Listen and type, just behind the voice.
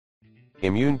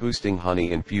Immune boosting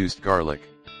honey infused garlic.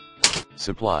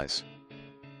 Supplies.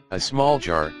 A small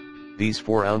jar, these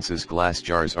 4 ounces glass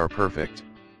jars are perfect.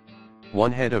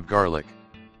 1 head of garlic.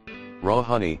 Raw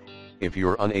honey, if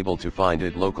you're unable to find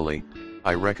it locally,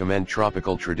 I recommend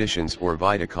Tropical Traditions or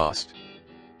Vitacost.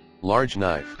 Large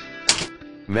knife.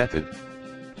 Method.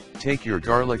 Take your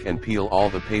garlic and peel all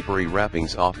the papery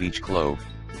wrappings off each clove.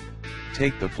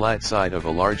 Take the flat side of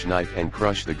a large knife and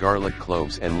crush the garlic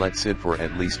cloves and let sit for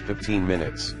at least 15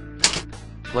 minutes.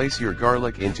 Place your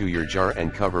garlic into your jar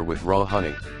and cover with raw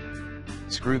honey.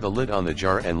 Screw the lid on the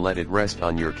jar and let it rest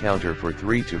on your counter for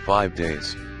 3 to 5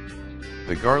 days.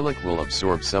 The garlic will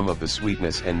absorb some of the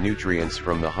sweetness and nutrients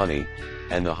from the honey,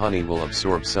 and the honey will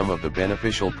absorb some of the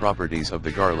beneficial properties of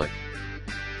the garlic.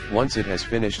 Once it has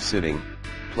finished sitting,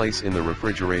 place in the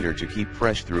refrigerator to keep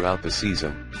fresh throughout the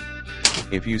season.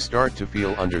 If you start to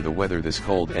feel under the weather this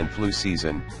cold and flu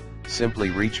season, simply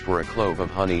reach for a clove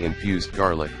of honey infused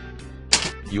garlic.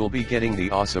 You'll be getting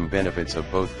the awesome benefits of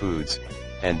both foods,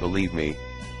 and believe me,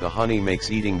 the honey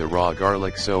makes eating the raw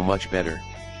garlic so much better.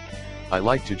 I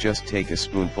like to just take a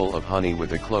spoonful of honey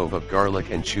with a clove of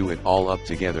garlic and chew it all up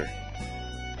together.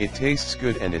 It tastes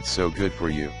good and it's so good for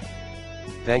you.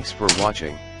 Thanks for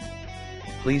watching.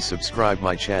 Please subscribe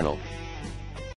my channel.